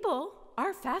 People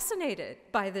are fascinated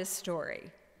by this story.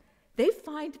 They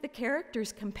find the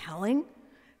characters compelling,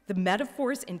 the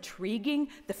metaphors intriguing,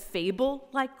 the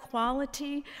fable-like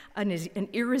quality, an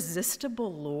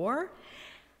irresistible lore.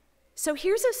 So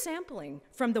here's a sampling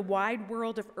from the wide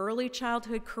world of early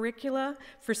childhood curricula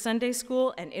for Sunday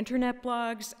school and internet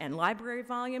blogs and library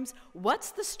volumes.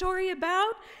 What's the story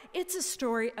about? It's a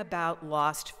story about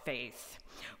lost faith.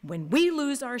 When we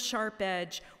lose our sharp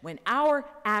edge, when our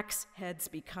axe heads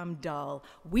become dull,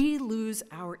 we lose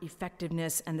our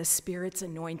effectiveness and the Spirit's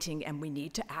anointing, and we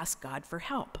need to ask God for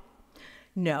help.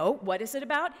 No, what is it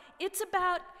about? It's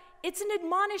an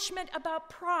admonishment about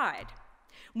pride.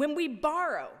 When we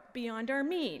borrow beyond our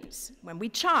means, when we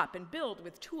chop and build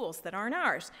with tools that aren't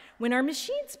ours, when our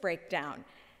machines break down,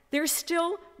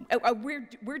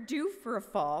 we're due for a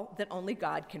fall that only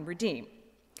God can redeem.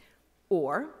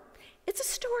 Or it's a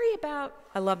story about,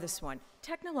 I love this one,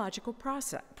 technological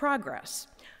progress.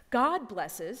 God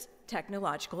blesses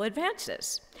technological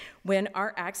advances. When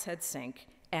our axe heads sink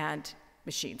and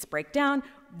machines break down,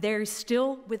 they're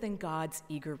still within God's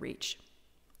eager reach.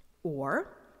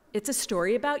 Or it's a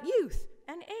story about youth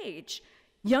and age.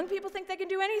 Young people think they can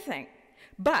do anything,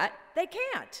 but they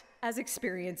can't, as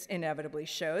experience inevitably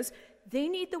shows. They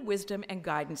need the wisdom and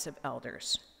guidance of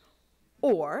elders.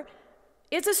 Or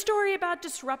it's a story about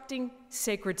disrupting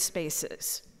sacred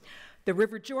spaces. The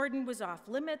River Jordan was off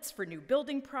limits for new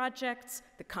building projects.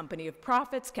 The company of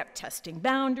prophets kept testing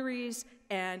boundaries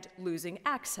and losing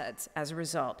axe heads as a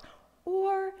result.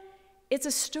 Or it's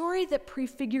a story that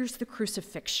prefigures the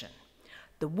crucifixion.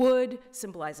 The wood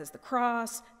symbolizes the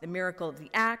cross. The miracle of the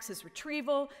axe's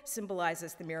retrieval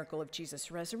symbolizes the miracle of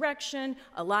Jesus' resurrection.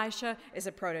 Elisha is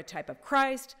a prototype of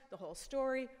Christ. The whole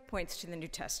story points to the New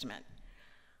Testament.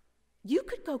 You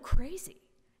could go crazy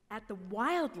at the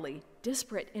wildly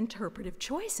disparate interpretive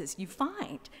choices you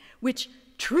find, which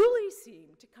truly seem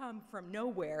to come from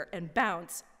nowhere and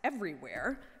bounce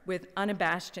everywhere with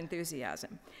unabashed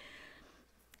enthusiasm.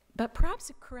 But perhaps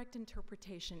a correct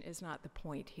interpretation is not the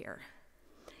point here.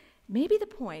 Maybe the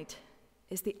point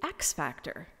is the X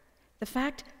factor, the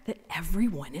fact that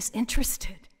everyone is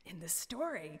interested in the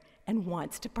story and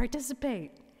wants to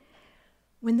participate.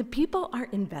 When the people are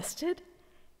invested,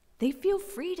 they feel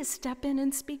free to step in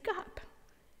and speak up.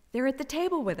 They're at the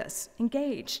table with us,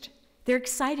 engaged. They're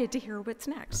excited to hear what's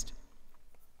next.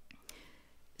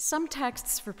 Some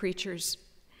texts for preachers,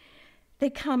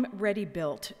 they come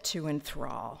ready-built to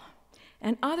enthrall,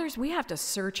 and others we have to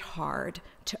search hard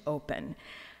to open.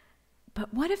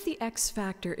 But what if the X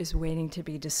factor is waiting to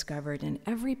be discovered in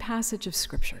every passage of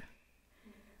Scripture?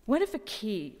 What if a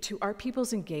key to our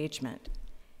people's engagement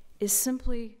is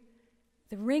simply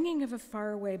the ringing of a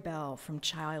faraway bell from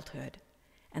childhood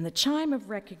and the chime of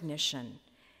recognition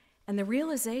and the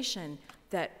realization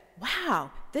that,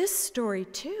 wow, this story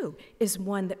too is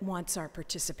one that wants our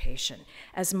participation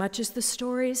as much as the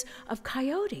stories of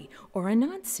Coyote or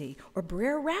Anansi or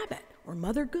Brer Rabbit or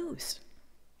Mother Goose.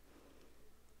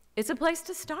 It's a place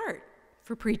to start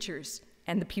for preachers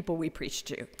and the people we preach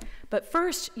to. But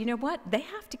first, you know what? They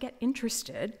have to get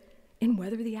interested in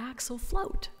whether the axe will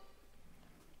float.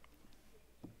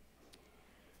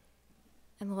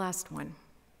 And the last one,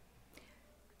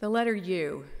 the letter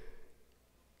U.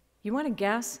 You want to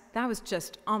guess? That was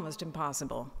just almost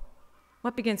impossible.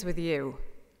 What begins with U?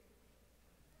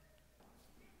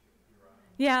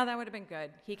 Yeah, that would have been good.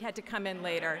 He had to come in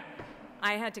later.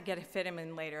 I had to fit him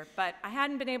in later, but I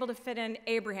hadn't been able to fit in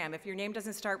Abraham. If your name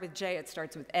doesn't start with J, it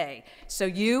starts with A. So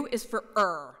U is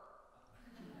for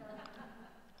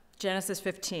Genesis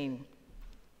 15.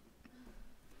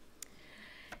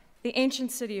 The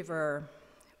ancient city of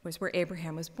was where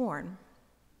Abraham was born,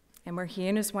 and where he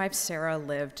and his wife Sarah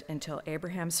lived until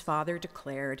Abraham's father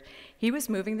declared he was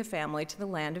moving the family to the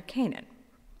land of Canaan.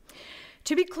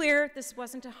 To be clear, this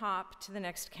wasn't a hop to the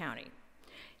next county.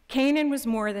 Canaan was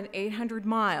more than 800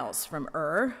 miles from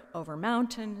over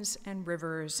mountains and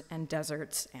rivers and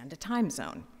deserts and a time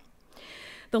zone.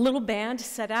 The little band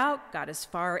set out, got as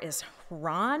far as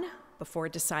Haran before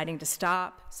deciding to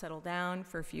stop, settle down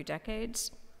for a few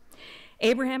decades.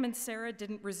 Abraham and Sarah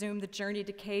didn't resume the journey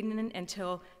to Canaan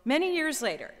until many years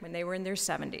later, when they were in their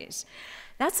 70s.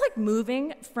 That's like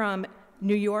moving from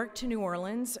New York to New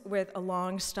Orleans with a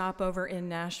long stopover in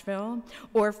Nashville,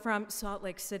 or from Salt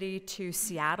Lake City to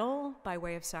Seattle by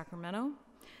way of Sacramento.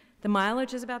 The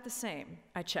mileage is about the same,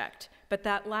 I checked, but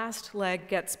that last leg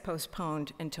gets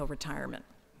postponed until retirement.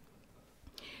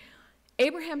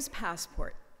 Abraham's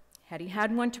passport, had he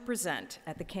had one to present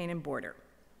at the Canaan border,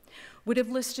 would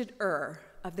have listed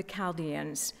of the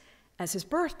Chaldeans as his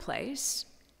birthplace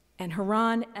and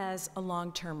Haran as a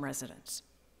long-term residence.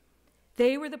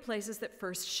 They were the places that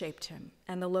first shaped him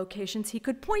and the locations he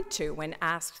could point to when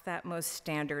asked that most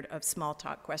standard of small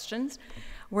talk questions,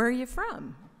 where are you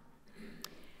from?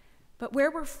 But where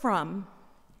we're from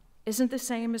isn't the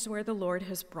same as where the Lord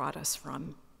has brought us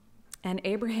from, and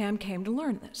Abraham came to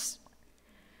learn this.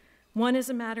 One is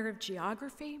a matter of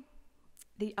geography,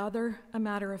 the other a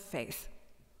matter of faith.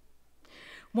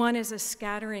 One is a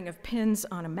scattering of pins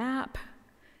on a map,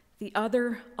 the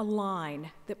other a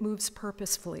line that moves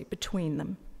purposefully between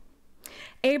them.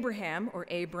 Abraham, or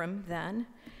Abram then,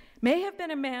 may have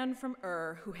been a man from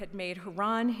who had made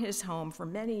Haran his home for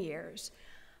many years,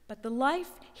 but the life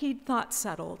he'd thought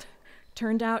settled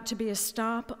turned out to be a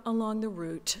stop along the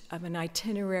route of an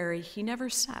itinerary he never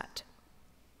set.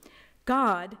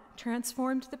 God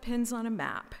transformed the pins on a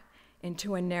map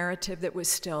into a narrative that was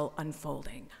still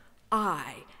unfolding.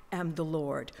 I am the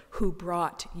Lord who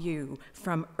brought you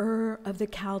from of the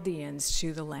Chaldeans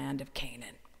to the land of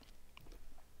Canaan.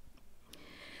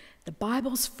 The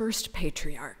Bible's first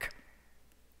patriarch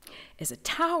is a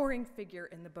towering figure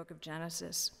in the book of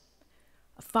Genesis,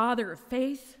 a father of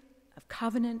faith, of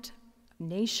covenant, of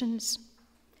nations.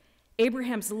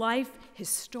 Abraham's life, his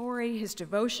story, his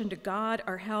devotion to God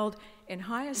are held in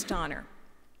highest honor.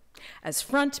 As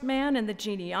front man in the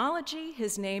genealogy,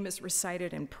 his name is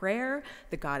recited in prayer,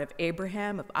 the God of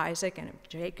Abraham, of Isaac, and of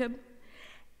Jacob,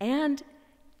 and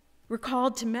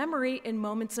recalled to memory in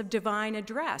moments of divine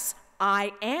address.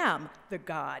 I am the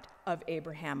God of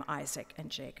Abraham, Isaac, and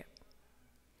Jacob.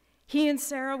 He and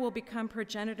Sarah will become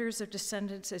progenitors of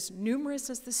descendants as numerous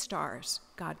as the stars,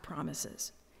 God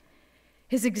promises.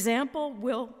 His example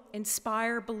will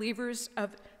inspire believers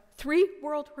of 3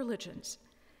 world religions.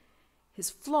 His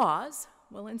flaws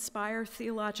will inspire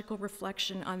theological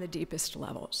reflection on the deepest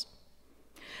levels.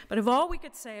 But of all we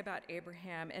could say about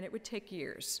Abraham, and it would take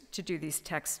years to do these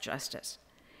texts justice,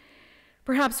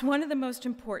 perhaps one of the most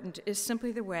important is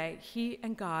simply the way he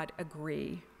and God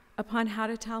agree upon how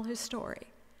to tell his story,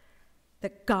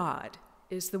 that God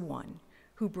is the one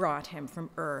who brought him from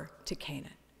to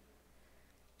Canaan,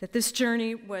 that this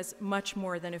journey was much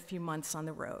more than a few months on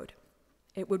the road.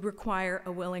 It would require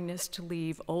a willingness to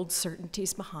leave old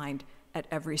certainties behind at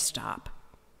every stop.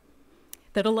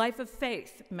 That a life of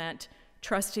faith meant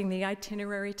trusting the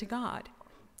itinerary to God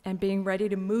and being ready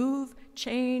to move,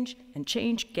 change, and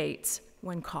change gates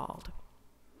when called.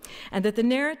 And that the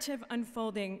narrative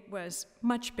unfolding was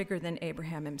much bigger than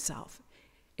Abraham himself.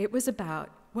 It was about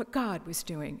what God was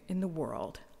doing in the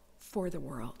world, for the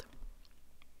world.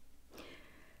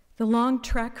 The long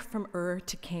trek from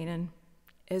to Canaan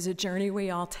is a journey we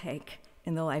all take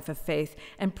in the life of faith,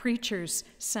 and preachers,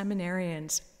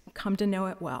 seminarians come to know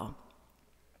it well.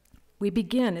 We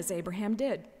begin as Abraham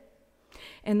did,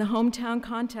 in the hometown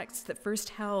context that first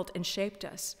held and shaped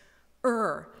us,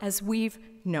 as we've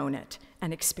known it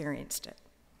and experienced it.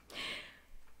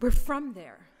 We're from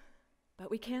there, but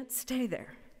we can't stay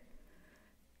there.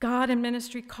 God and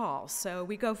ministry call, so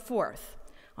we go forth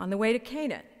on the way to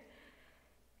Canaan.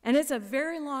 And it's a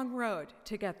very long road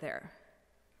to get there.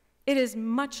 It is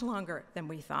much longer than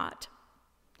we thought.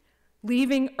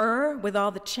 Leaving with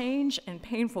all the change and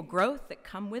painful growth that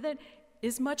come with it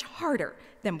is much harder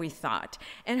than we thought.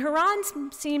 And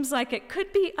Haran seems like it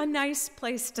could be a nice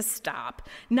place to stop.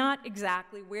 Not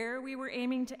exactly where we were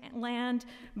aiming to land,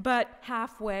 but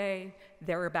halfway,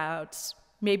 thereabouts,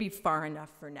 maybe far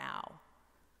enough for now.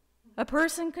 A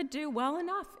person could do well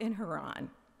enough in Haran,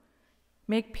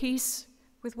 make peace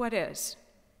with what is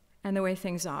and the way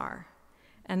things are,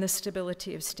 and the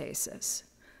stability of stasis,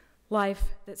 life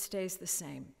that stays the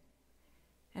same,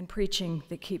 and preaching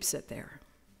that keeps it there.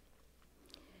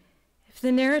 If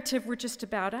the narrative were just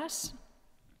about us,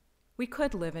 we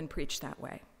could live and preach that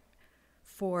way,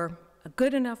 for a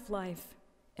good enough life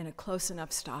and a close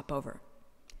enough stopover.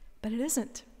 But it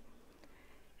isn't.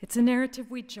 It's a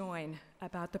narrative we join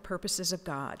about the purposes of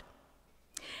God.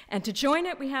 And to join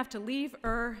it, we have to leave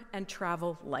and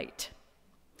travel light.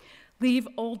 Leave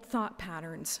old thought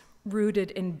patterns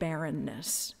rooted in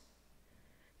barrenness.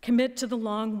 Commit to the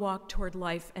long walk toward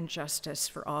life and justice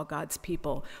for all God's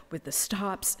people, with the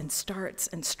stops and starts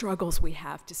and struggles we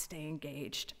have to stay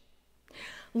engaged.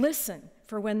 Listen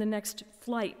for when the next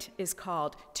flight is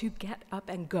called to get up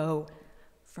and go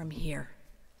from here.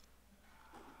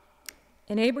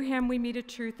 In Abraham, we meet a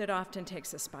truth that often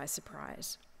takes us by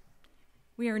surprise.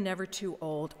 We are never too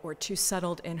old or too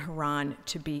settled in Haran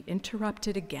to be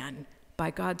interrupted again by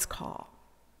God's call.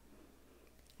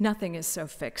 Nothing is so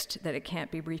fixed that it can't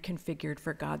be reconfigured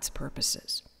for God's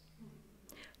purposes.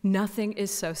 Nothing is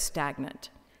so stagnant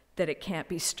that it can't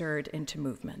be stirred into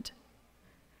movement.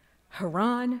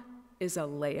 Haran is a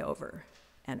layover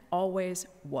and always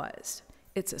was.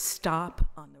 It's a stop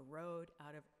on the road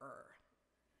out of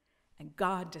And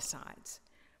God decides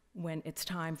when it's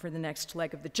time for the next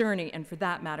leg of the journey, and for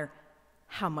that matter,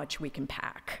 how much we can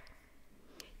pack.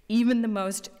 Even the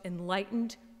most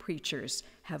enlightened preachers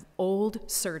have old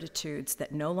certitudes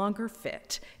that no longer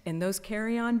fit in those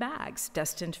carry-on bags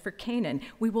destined for Canaan.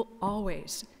 We will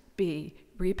always be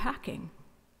repacking.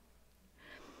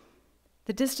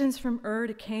 The distance from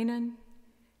to Canaan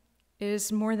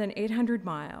is more than 800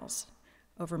 miles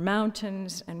over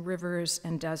mountains and rivers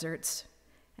and deserts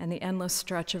and the endless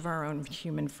stretch of our own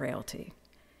human frailty.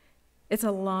 It's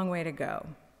a long way to go,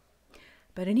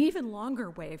 but an even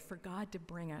longer way for God to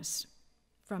bring us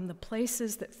from the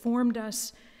places that formed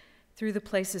us through the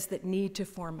places that need to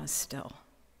form us still.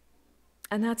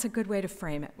 And that's a good way to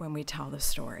frame it when we tell the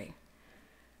story.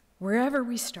 Wherever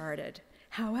we started,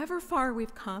 however far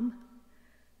we've come,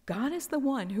 God is the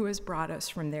one who has brought us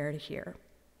from there to here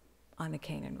on the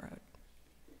Canaan road.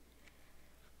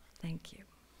 Thank you.